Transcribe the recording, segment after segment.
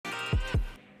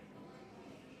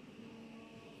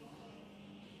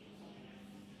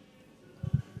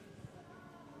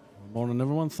Morning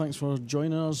everyone, thanks for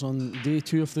joining us on day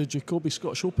 2 of the Jacoby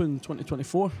Scottish Open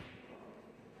 2024.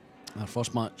 Our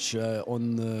first match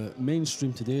on the main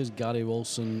stream today is Gary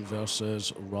Wilson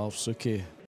versus Ralf Souquet.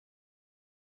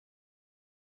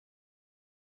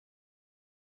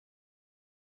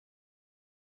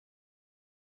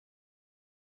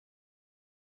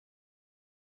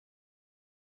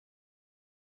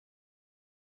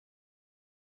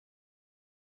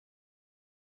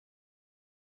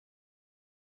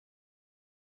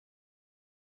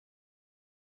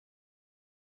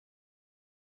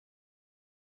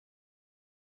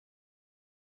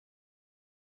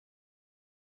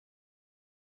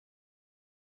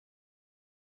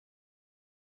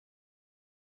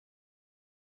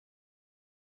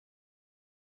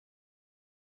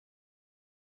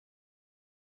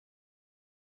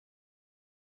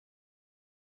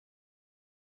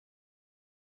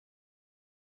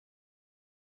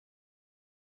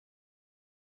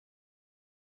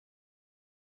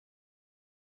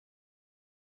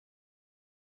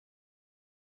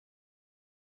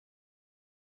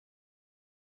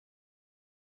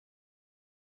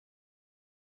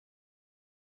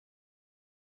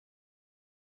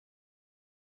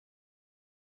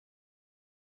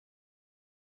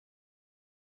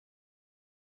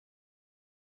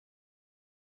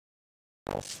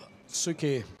 Ralf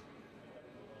Souquet.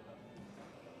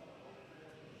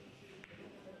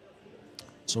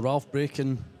 So Ralf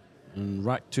breaking in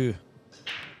rack 2.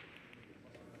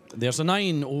 There's a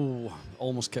 9. Oh,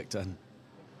 almost kicked it in.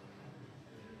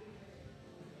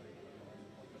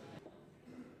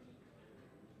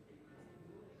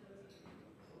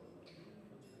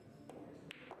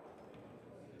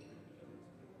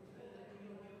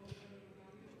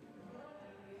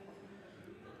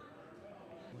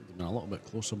 Been a little bit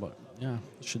closer, but yeah,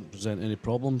 shouldn't present any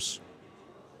problems.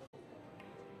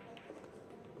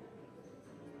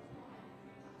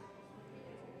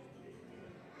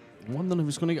 I'm wondering if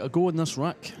he's going to get a go in this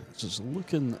rack. It's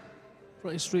looking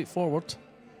pretty straightforward.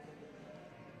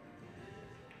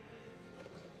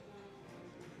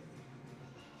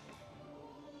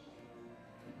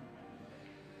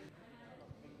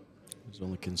 His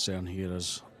only concern here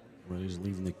is where he's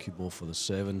leaving the cue ball for the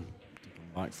 7 to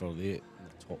come back for the 8 in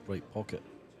the top right pocket.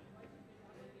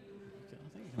 I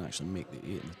think he can actually make the 8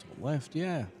 in the top left,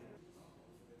 yeah.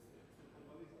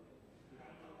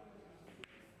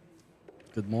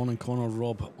 Good morning, Connor.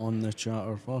 Rob on the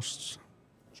chatter first.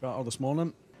 Chatter this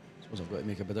morning. I suppose I've got to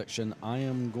make a prediction.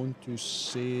 I'm going to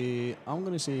say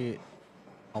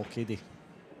Al-Qaeda.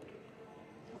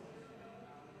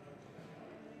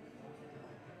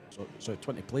 So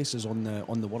 20 places on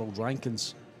the world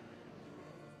rankings.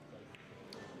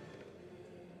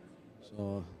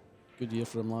 So good year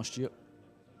for him last year.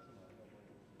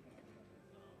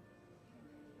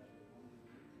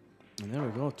 And there we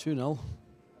go, 2-0.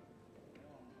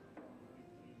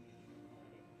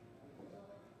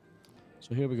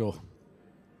 So here we go.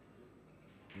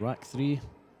 Rack 3.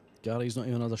 Gary's not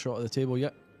even had a shot at the table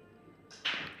yet.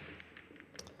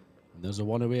 And there's a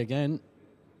 1 away again.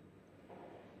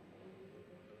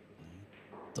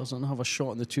 Doesn't have a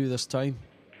shot in the 2 this time.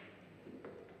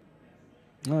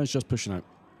 No, he's just pushing out.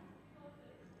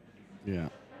 Yeah.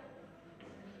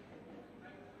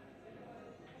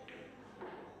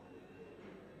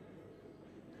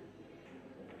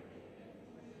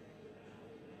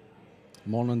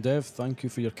 Morning, Dev. Thank you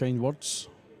for your kind words.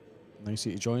 Nice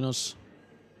of you to join us.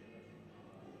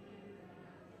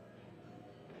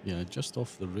 Yeah, just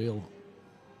off the rail.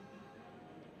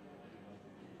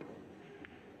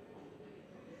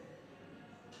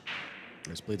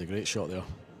 He's played a great shot there.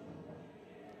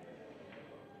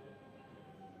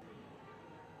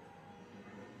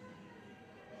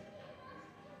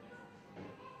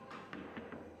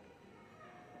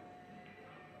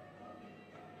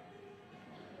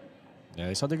 Yeah,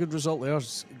 he's had a good result there.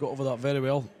 He's got over that very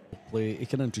well. He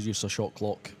can introduce a shot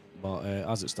clock, but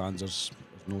as it stands, there's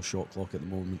no shot clock at the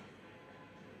moment.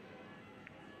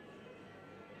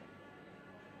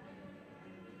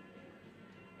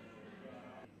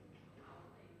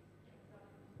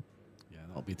 Yeah,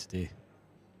 that'll be today.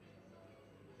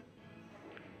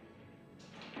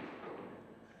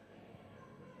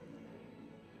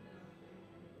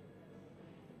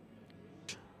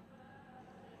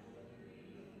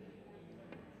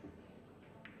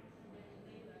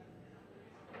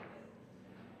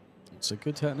 It's a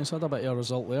good hit and he's had a bit of a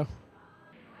result there.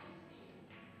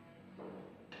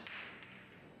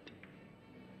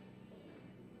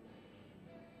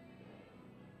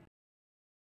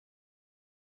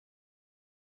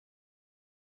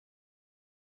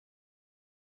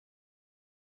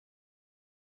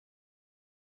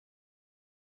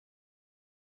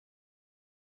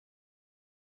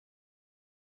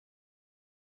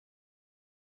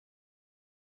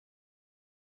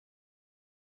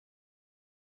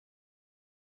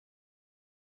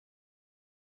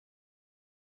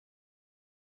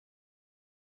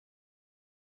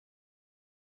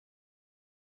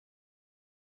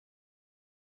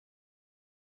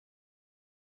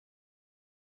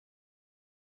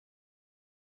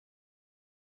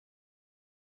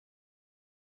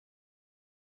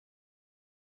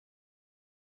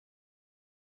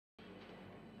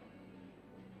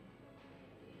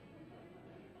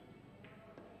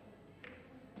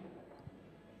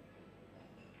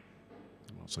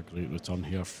 That's a great return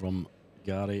here from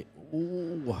Gary.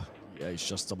 Oh, yeah, he's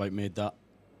just about made that.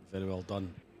 Very well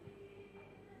done.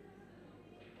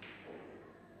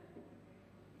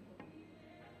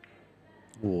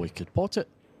 Oh, he could pot it.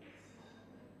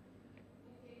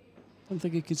 Don't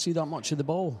think he could see that much of the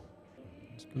ball.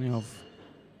 He's going to have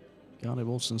Gary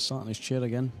Wilson sat in his chair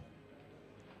again.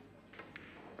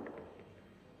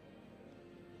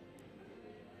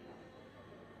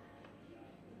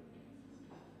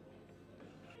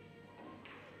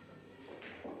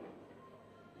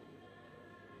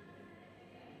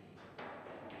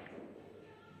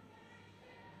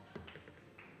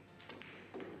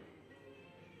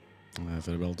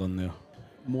 Very well done there.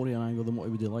 More of an angle than what he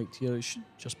would have liked here. He should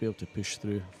just be able to push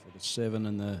through for the 7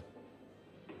 in the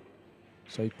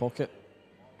side pocket.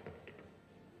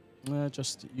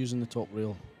 Just using the top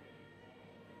rail.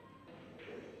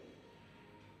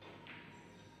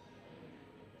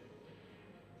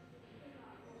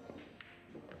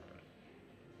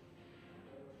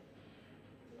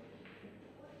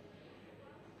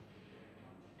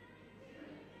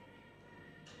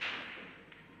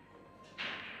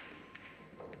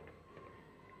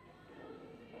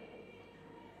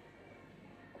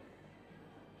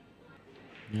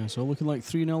 Yeah, so looking like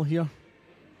 3-0 here.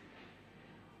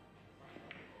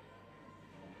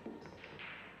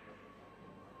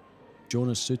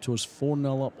 Jonas Suto's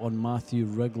 4-0 up on Matthew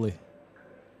Wrigley.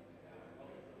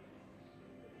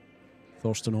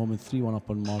 Thorsten Holman 3-1 up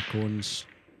on Mark Owens.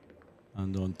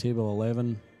 And on table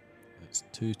 11, it's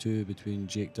 2-2 between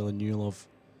Jake Dylan-Newlove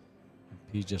and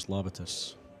PJS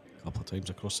Labatus. A couple of times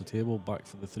across the table, back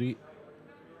for the 3.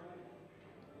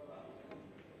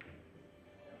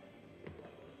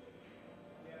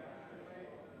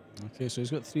 Okay, so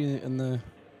he's got 3 in the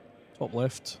top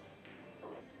left.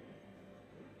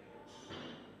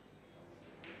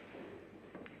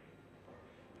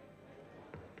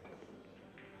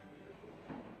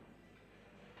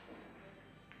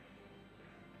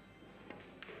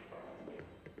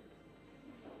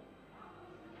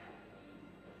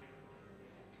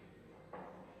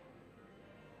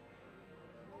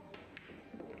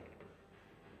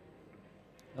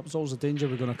 That was always a danger.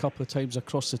 We're going a couple of times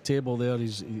across the table there.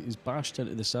 He's bashed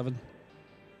into the 7.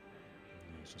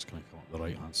 He's just going to come up the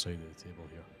right hand side of the table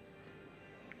here.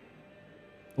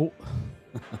 Oh,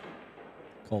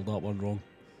 called that one wrong.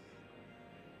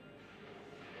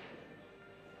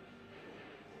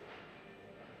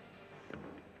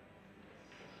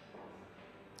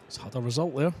 He's had a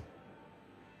result there.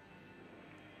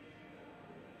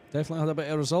 Definitely had a bit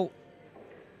of a result.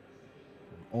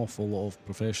 An awful lot of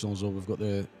professionals though. We've got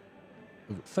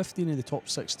 15 of the top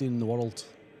 16 in the world.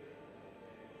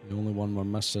 The only one we're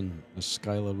missing is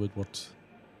Skylar Woodward.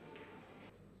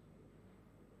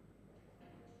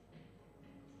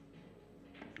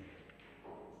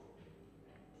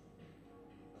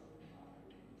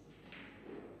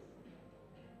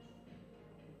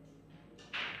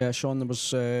 Yeah, Sean, there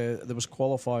was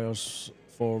qualifiers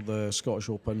for the Scottish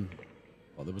Open,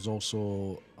 but there was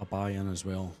also a buy-in as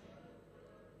well.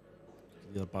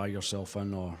 You could either buy yourself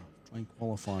in or try and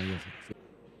qualify.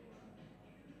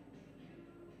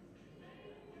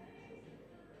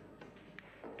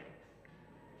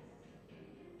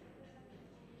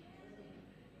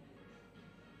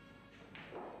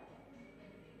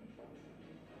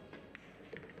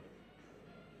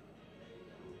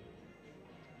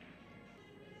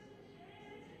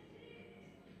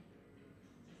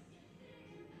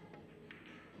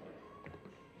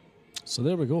 So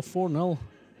there we go, 4-0.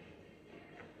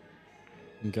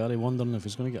 And Gary wondering if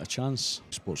he's going to get a chance.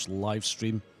 Sports live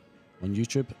stream on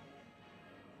YouTube.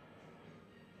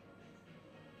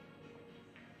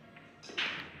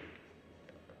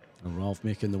 And Ralf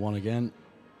making the one again.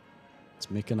 It's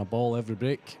making a ball every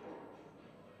break.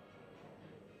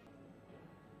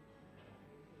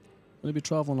 Going to be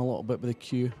travelling a little bit with the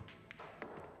cue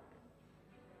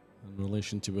in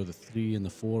relation to where the 3 and the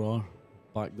 4 are.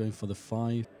 Back down for the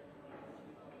 5.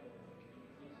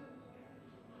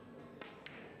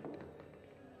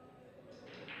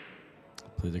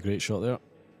 Played a great shot there.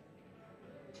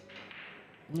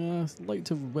 I'd like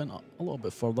to have went a little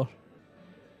bit further. I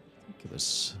think it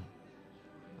was...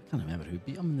 I can't remember who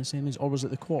beat him in the semis, or was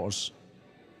it the quarters?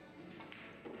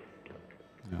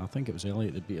 Yeah, I think it was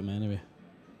Elliot that beat him anyway.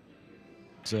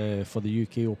 For the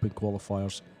UK Open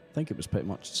qualifiers, I think it was pretty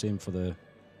much the same for the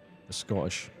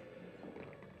Scottish.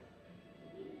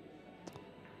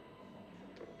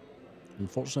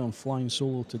 Unfortunately, I'm flying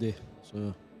solo today, so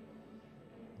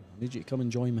I need you to come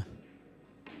and join me.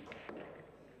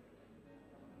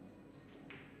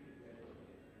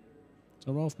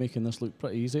 So Ralf making this look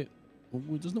pretty easy.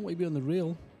 Well, doesn't want to be on the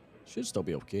rail. Should still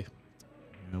be okay.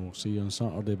 Yeah, we'll see you on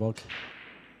Saturday, Bug.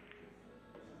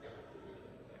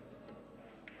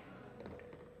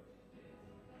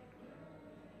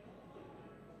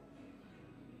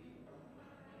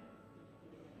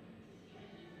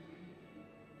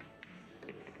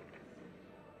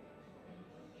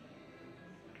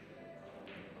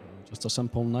 Just a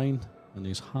simple 9, and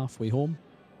he's halfway home.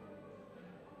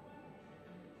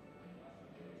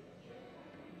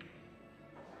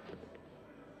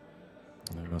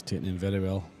 We're taking in very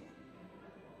well.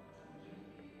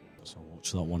 So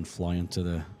watch that one fly into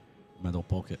the middle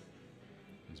pocket.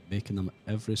 He's making them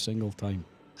every single time.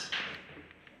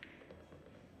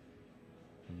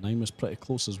 And 9 was pretty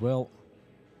close as well.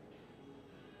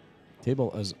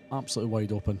 Table is absolutely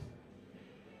wide open.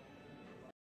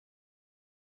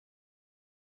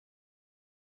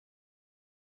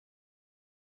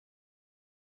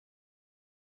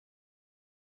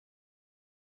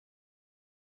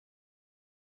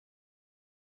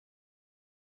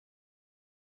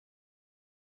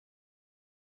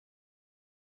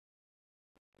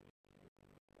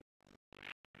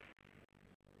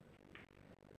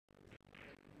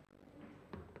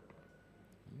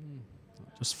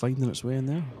 Just finding its way in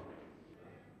there.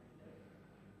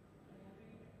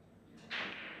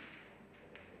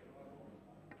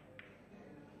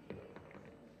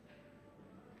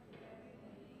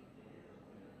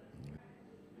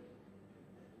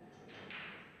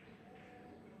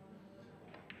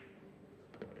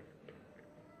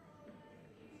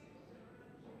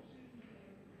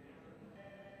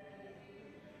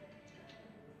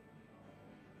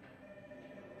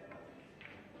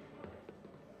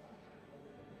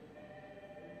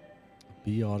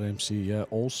 BRMC, yeah,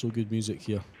 also good music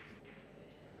here.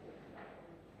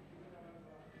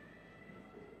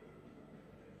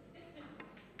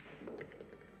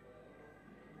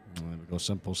 There we go,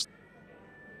 simple.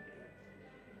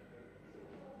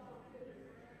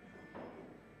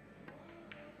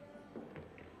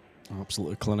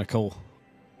 Absolutely clinical.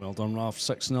 Well done, Ralf.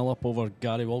 6-0 up over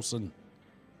Gary Wilson.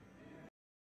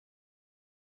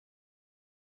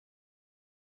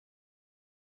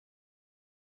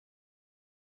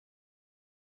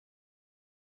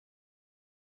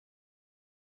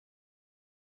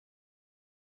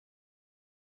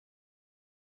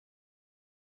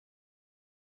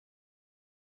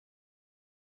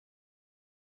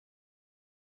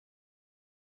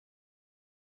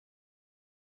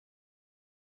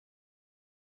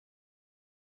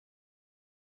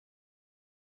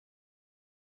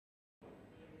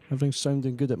 Everything's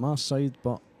sounding good at my side,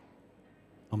 but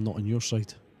I'm not on your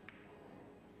side.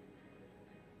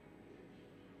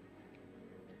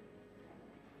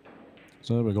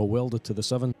 So there we go, welded to the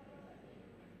 7.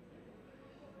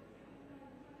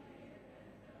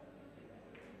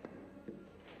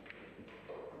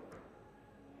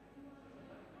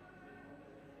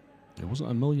 It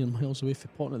wasn't a million miles away from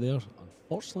potting it there.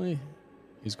 Unfortunately,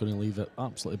 he's going to leave it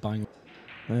absolutely bang.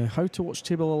 How to watch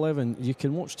Table 11. You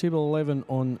can watch Table 11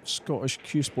 on Scottish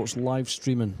Q Sports live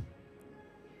streaming.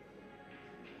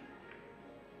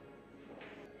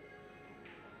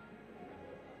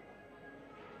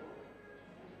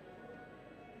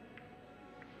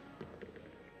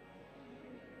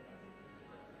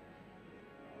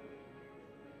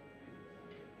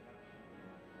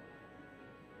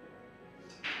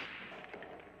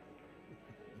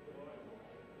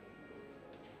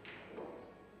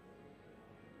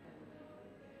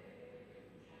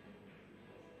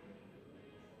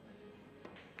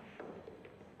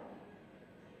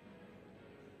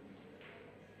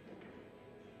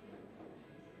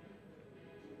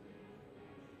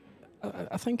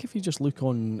 I think if you just look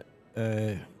on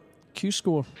Q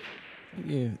Score,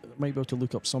 you might be able to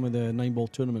look up some of the 9-ball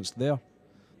tournaments there.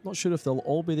 Not sure if they'll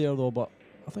all be there though, but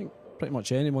I think pretty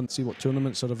much anyone can see what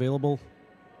tournaments are available.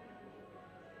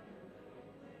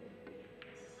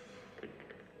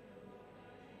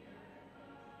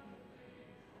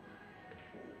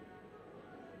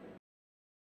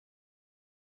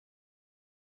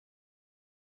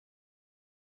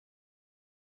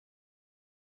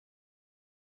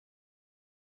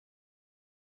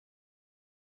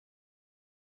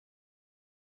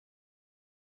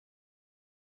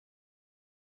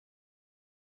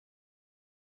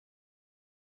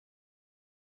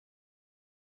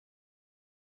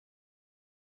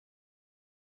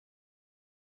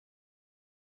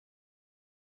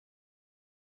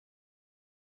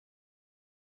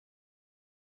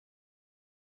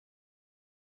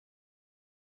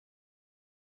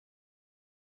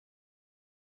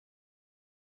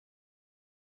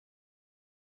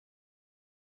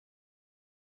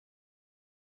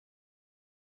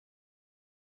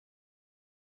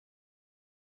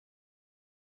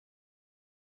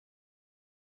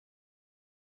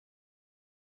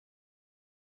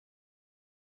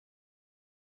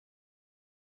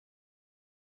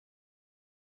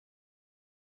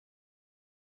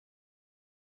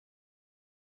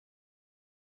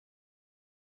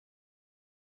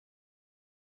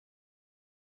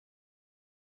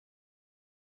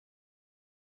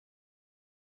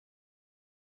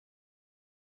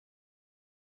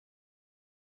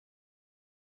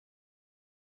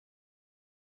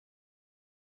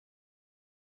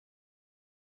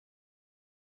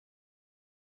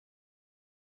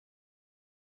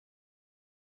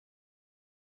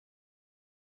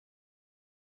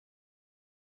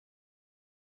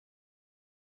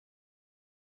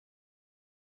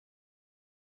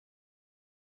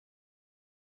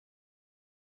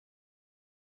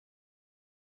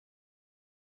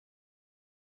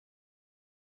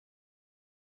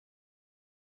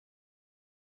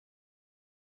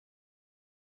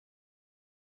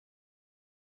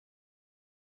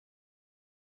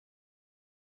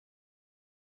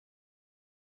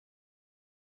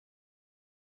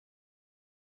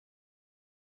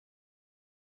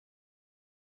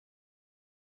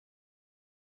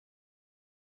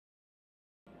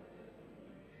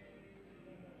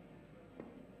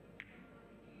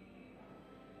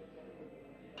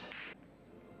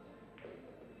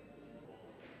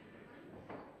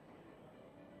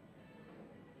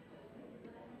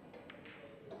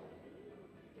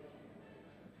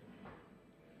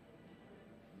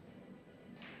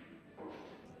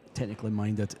 technically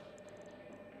minded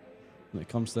when it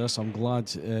comes to this. I'm glad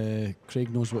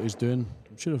Craig knows what he's doing.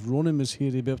 I'm sure if Ronan was here,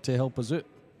 he'd be able to help us out.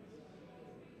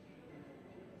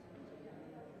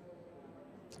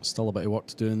 Still a bit of work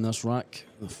to do in this rack.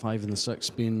 The 5 and the 6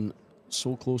 being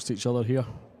so close to each other here.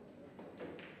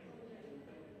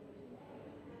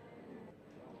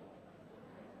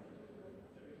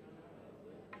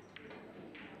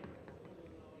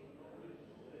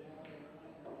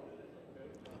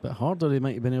 A bit harder, he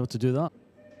might have been able to do that.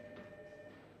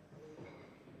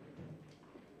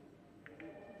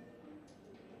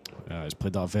 Yeah, he's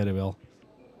played that very well.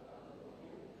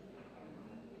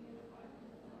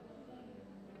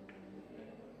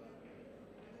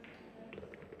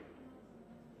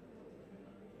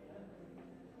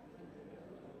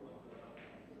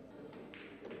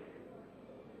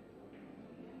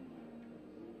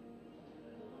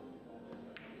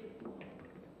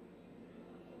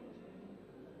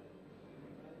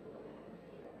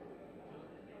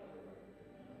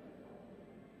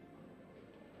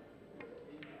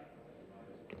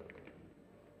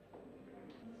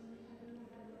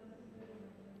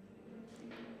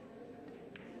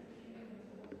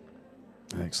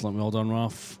 Excellent, well done,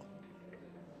 Ralf.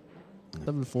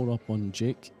 7-4 up on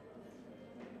Jake.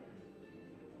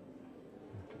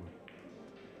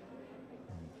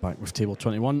 Back with table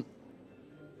 21.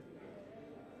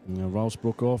 Ralph's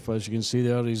broke off, as you can see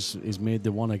there. He's made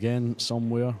the one again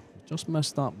somewhere. Just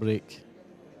missed that break.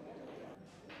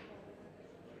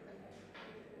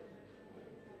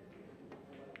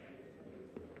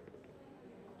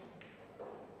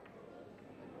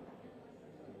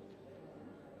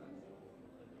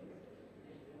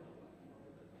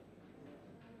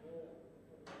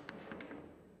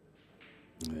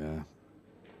 Yeah.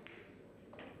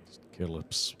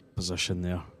 Careless position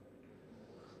there.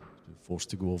 Been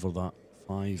forced to go over that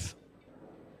 5.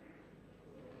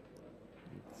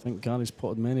 I think Gary's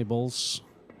potted many balls.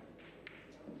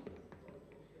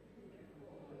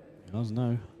 He has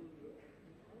now.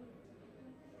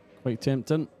 Quite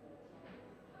tempting.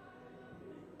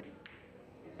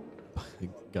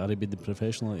 Gary being the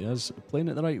professional that he is, playing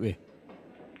it the right way.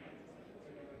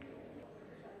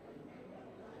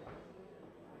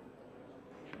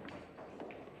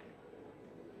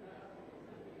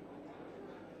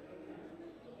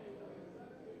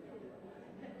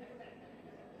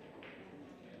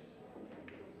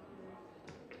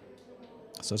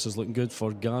 So this is looking good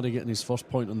for Gary getting his first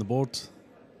point on the board.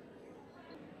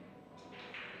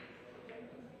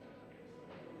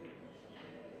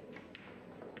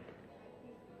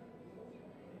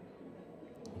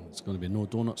 It's going to be no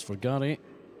donuts for Gary.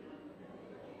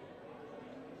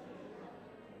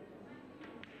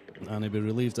 And he'll be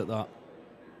relieved at that.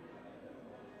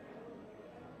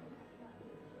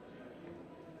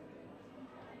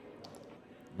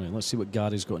 Right, let's see what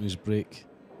Gary's got in his break.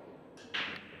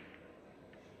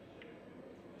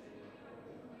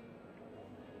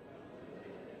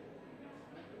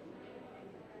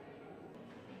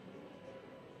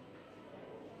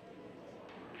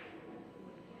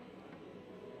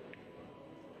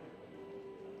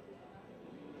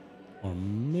 Or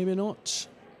maybe not.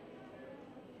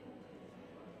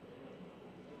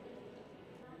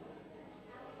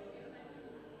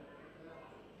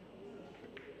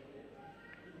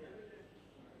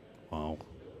 Wow.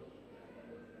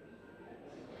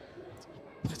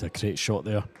 Played a great shot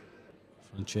there.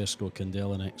 Francesco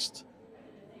Candela next.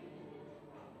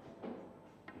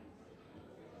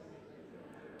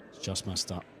 Just missed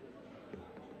that.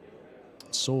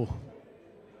 So,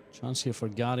 chance here for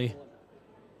Gary.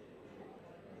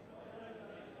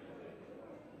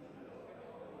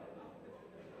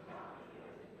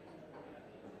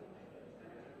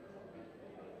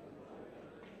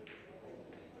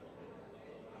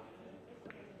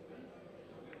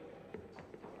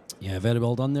 Yeah, very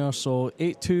well done there. So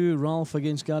 8-2 Ralf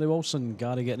against Gary Wilson.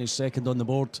 Gary getting his second on the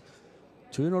board.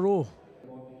 2 in a row.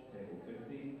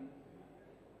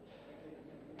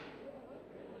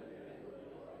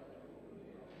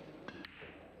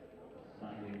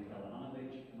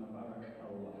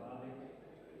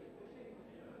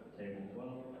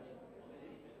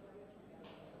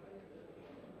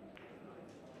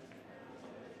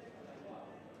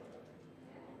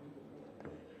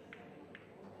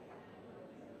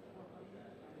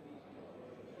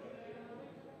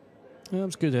 Yeah, it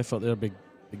was good effort there, big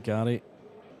Gary.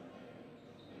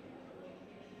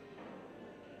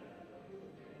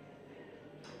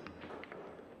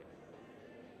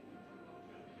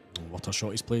 What a shot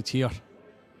he's played here.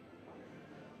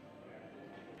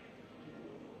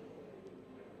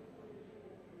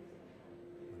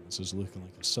 This is looking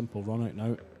like a simple run out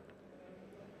now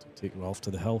to take Ralf to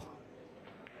the hill.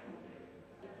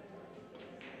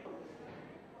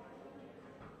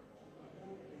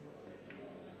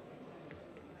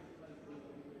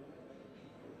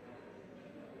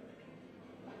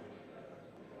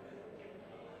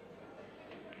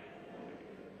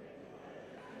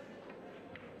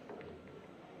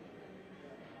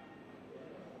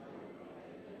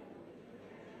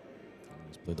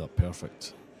 He's played that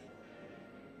perfect.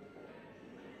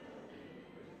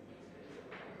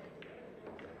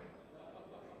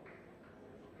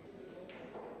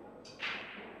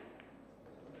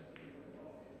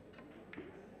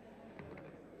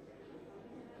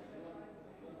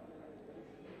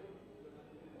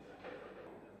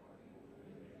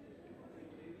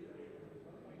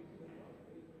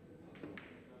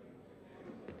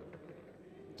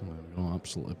 There we go,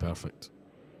 absolutely perfect.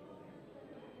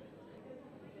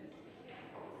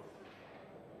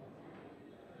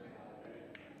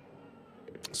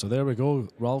 So there we go,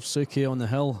 Ralf Souquet on the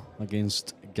hill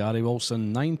against Gary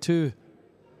Wilson, 9-2.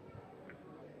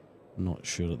 I'm not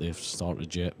sure that they've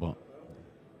started yet, but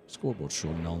scoreboard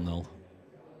showing 0-0.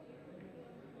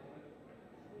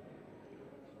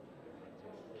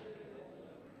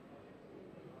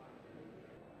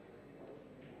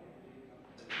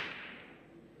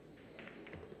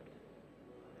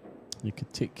 You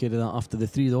could take care of that after the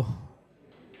 3 though.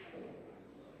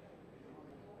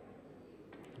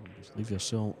 Just leave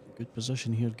yourself in good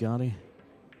position here, Gary.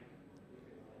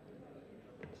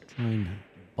 Try and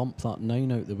bump that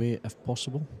 9 out the way if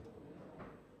possible.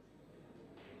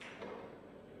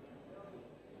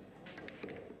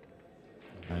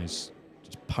 Nice.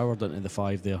 Just powered into the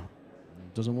 5 there.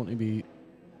 Doesn't want to be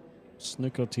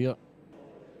snookered here.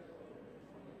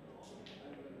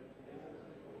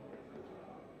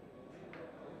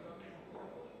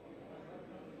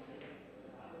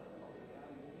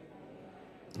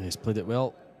 He's played it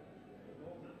well.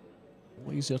 A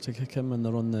lot easier to kick him when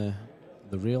they're on the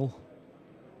rail.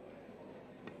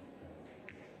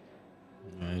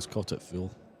 Yeah, he's caught it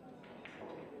full.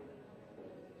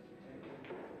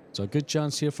 So a good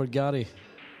chance here for Gary.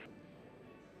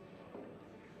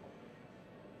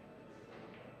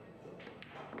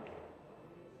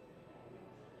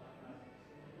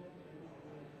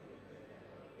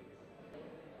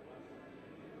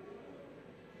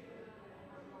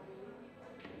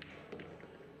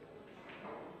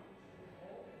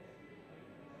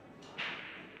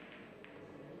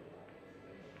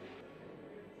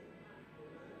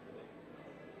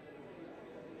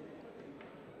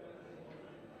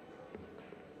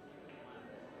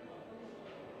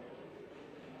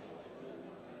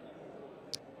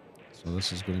 So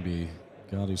this is going to be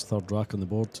Gary's 3rd rack on the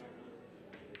board.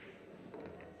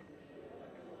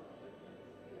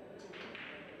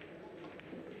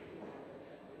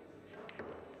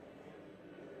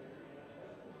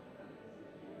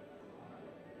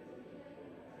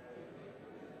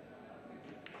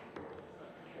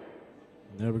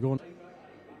 There we go.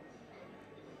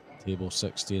 Table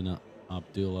 16 at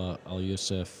Abdullah Al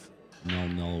Youssef,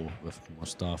 0-0 with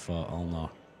Mustafa Al Nar.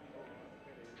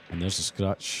 And there's the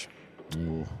scratch.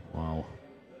 Oh, wow.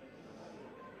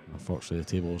 Unfortunately, the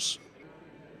table's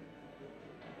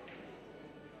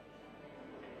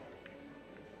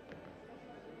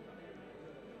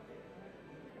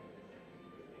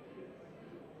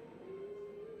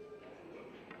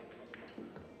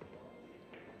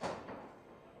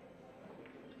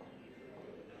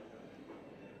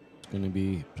going to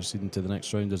be proceeding to the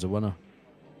next round as a winner.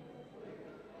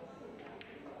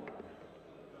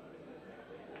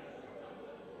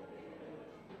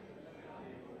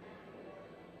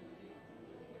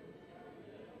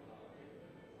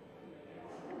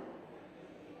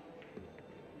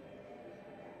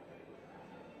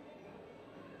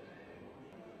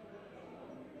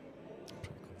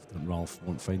 Ralf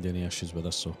won't find any issues with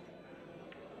this, so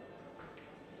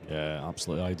yeah,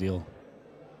 absolutely ideal.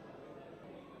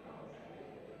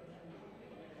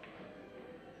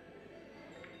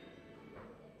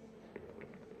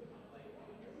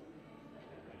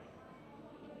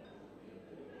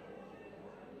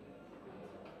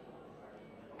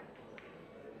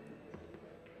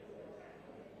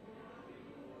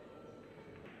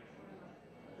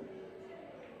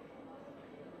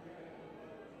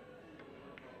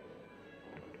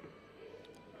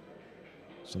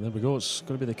 So there we go, it's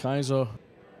going to be the Kaiser.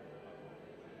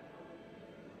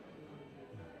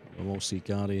 We will see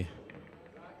Gary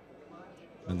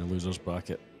in the losers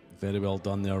bracket. Very well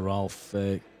done there, Ralf.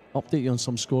 Update you on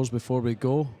some scores before we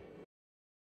go.